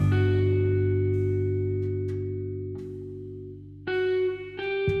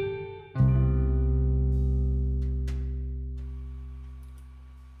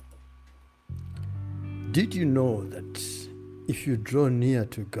Did you know that if you draw near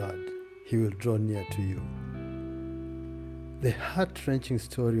to God, He will draw near to you? The heart-wrenching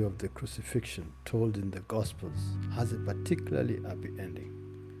story of the crucifixion told in the Gospels has a particularly happy ending.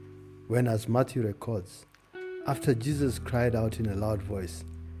 When, as Matthew records, after Jesus cried out in a loud voice,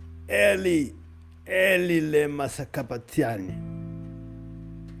 "Eli, Eli lema sabachthani,"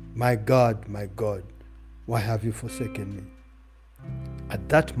 my God, why have you forsaken me?" At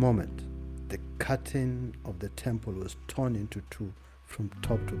that moment, the curtain of the temple was torn into two from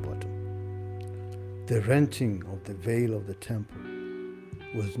top to bottom. The renting of the veil of the temple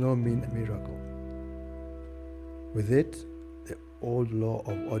was no mean miracle. With it, the old law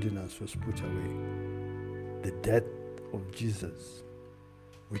of ordinance was put away. The death of Jesus,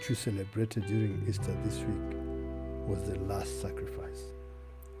 which we celebrated during Easter this week, was the last sacrifice.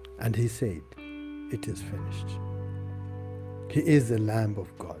 And He said, "It is finished." He is the Lamb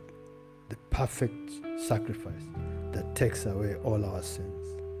of God, the perfect sacrifice that takes away all our sins.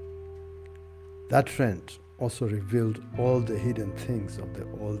 That rent also revealed all the hidden things of the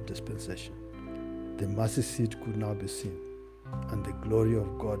old dispensation. The mercy seat could now be seen, and the glory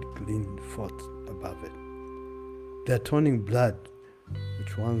of God gleamed forth above it. The atoning blood,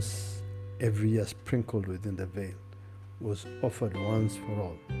 which once every year sprinkled within the veil, was offered once for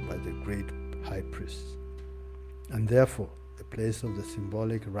all by the great high priest. And therefore, the place of the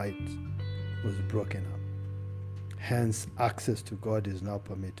symbolic rite was broken up. Hence, access to God is now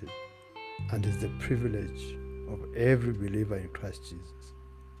permitted and is the privilege of every believer in Christ Jesus.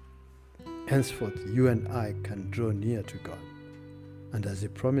 Henceforth, you and I can draw near to God. And as He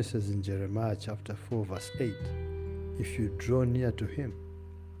promises in Jeremiah chapter 4, verse 8, if you draw near to Him,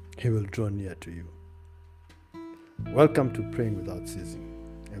 He will draw near to you. Welcome to Praying Without Ceasing,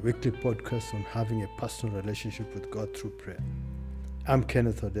 a weekly podcast on having a personal relationship with God through prayer. I'm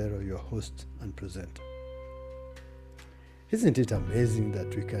Kenneth Odero, your host and presenter. Isn't it amazing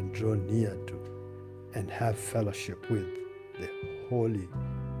that we can draw near to and have fellowship with the Holy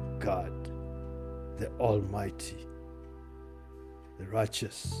God, the Almighty, the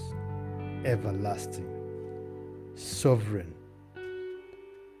righteous, everlasting, sovereign,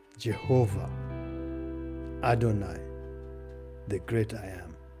 Jehovah, Adonai, the great I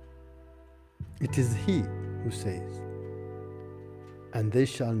am? It is He who says, "And they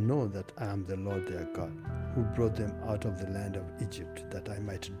shall know that I am the Lord their God, who brought them out of the land of Egypt, that I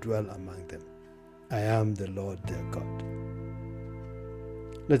might dwell among them. I am the Lord their God."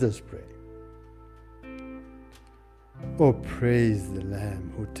 Let us pray. Oh, praise the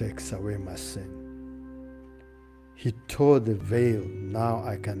Lamb who takes away my sin. He tore the veil, now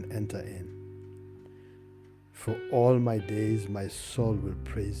I can enter in. For all my days my soul will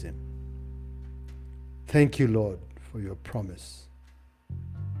praise Him. Thank you, Lord, for your promise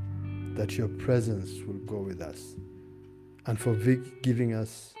that your presence will go with us, and for giving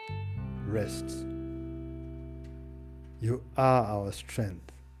us rest. You are our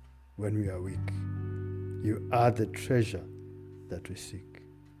strength when we are weak. You are the treasure that we seek.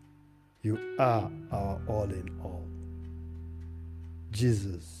 You are our all in all.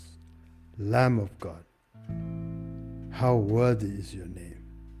 Jesus, Lamb of God, how worthy is your name.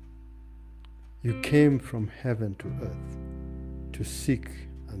 You came from heaven to earth to seek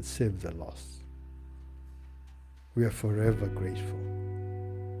and save the lost. We are forever grateful.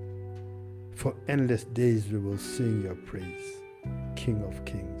 For endless days we will sing your praise, King of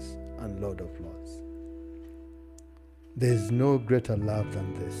kings and Lord of lords. There is no greater love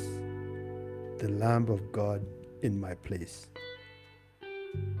than this, the Lamb of God in my place.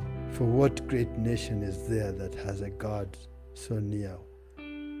 For what great nation is there that has a God so near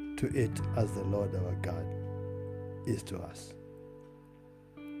to it as the Lord our God is to us?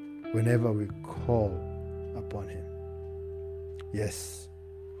 Whenever we call upon Him. Yes,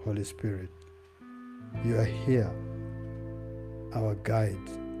 Holy Spirit, you are here, our guide,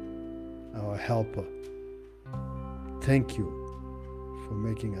 our helper. Thank you for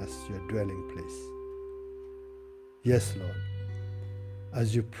making us your dwelling place. Yes, Lord,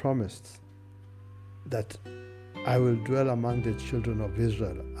 as you promised that I will dwell among the children of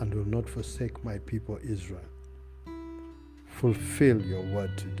Israel and will not forsake my people Israel. Fulfill your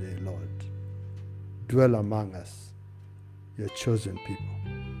word today, Lord. Dwell among us, your chosen people,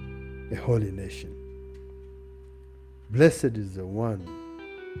 a holy nation. Blessed is the one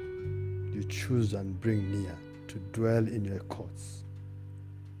you choose and bring near to dwell in your courts.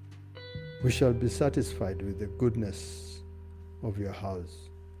 We shall be satisfied with the goodness of your house,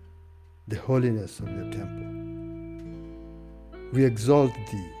 the holiness of your temple. We exalt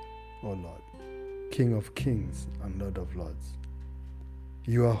thee, O Lord, King of kings and Lord of lords.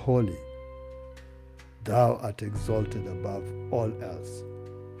 You are holy. Thou art exalted above all else,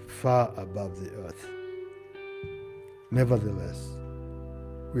 far above the earth. Nevertheless,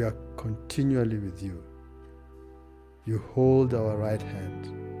 we are continually with you. You hold our right hand.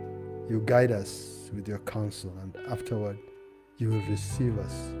 You guide us with your counsel, and afterward you will receive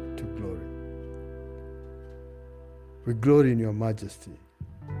us to glory. We glory in your majesty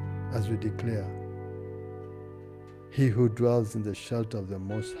as we declare, he who dwells in the shelter of the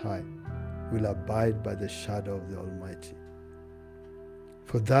Most High will abide by the shadow of the Almighty.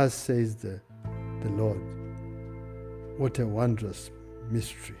 For thus says the Lord, what a wondrous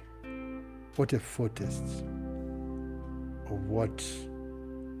mystery, what a foretaste of what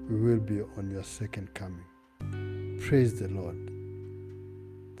we will be on your second coming. Praise the Lord,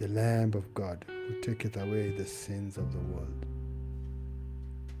 the Lamb of God, who taketh away the sins of the world.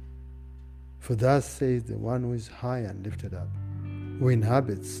 For thus says the one who is high and lifted up, who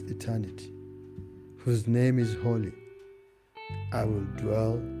inhabits eternity, whose name is holy. I will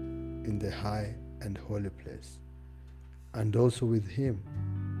dwell in the high and holy place, and also with him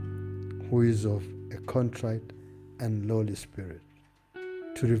who is of a contrite and lowly spirit,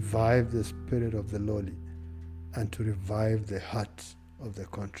 to revive the spirit of the lowly, and to revive the heart of the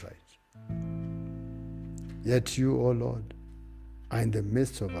contrite. Yet you, O Lord, are in the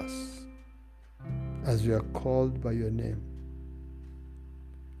midst of us, as we are called by your name.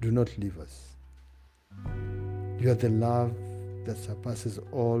 Do not leave us. You are the love that surpasses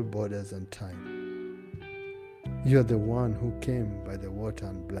all borders and time. You are the one who came by the water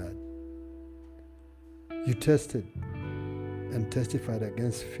and blood. You tested and testified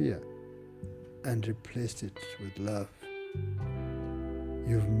against fear and replaced it with love.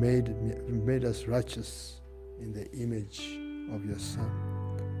 You've made us righteous in the image of your Son.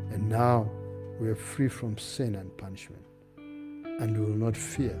 And now we are free from sin and punishment. And we will not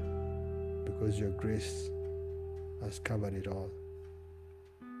fear, because your grace has covered it all.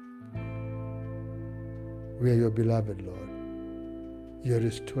 We are your beloved, Lord. You are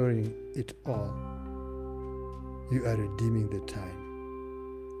restoring it all. You are redeeming the time.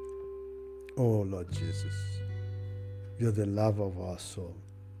 Oh, Lord Jesus, you are the love of our soul.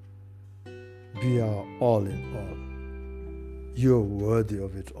 Be our all in all. You are worthy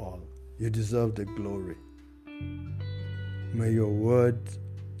of it all. You deserve the glory. May your word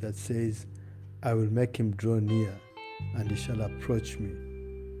that says, I will make him draw near, and he shall approach me.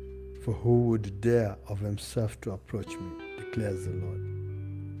 For who would dare of himself to approach me, declares the Lord.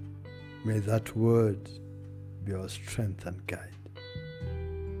 May that word be our strength and guide.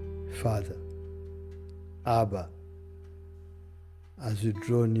 Father, Abba, as we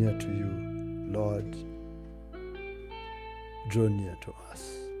draw near to you, Lord, draw near to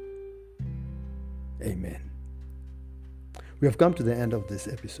us. Amen. We have come to the end of this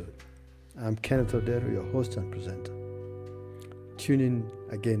episode. I'm Kenneth Odero, your host and presenter. Tune in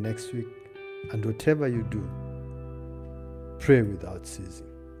again next week, and whatever you do, pray without ceasing.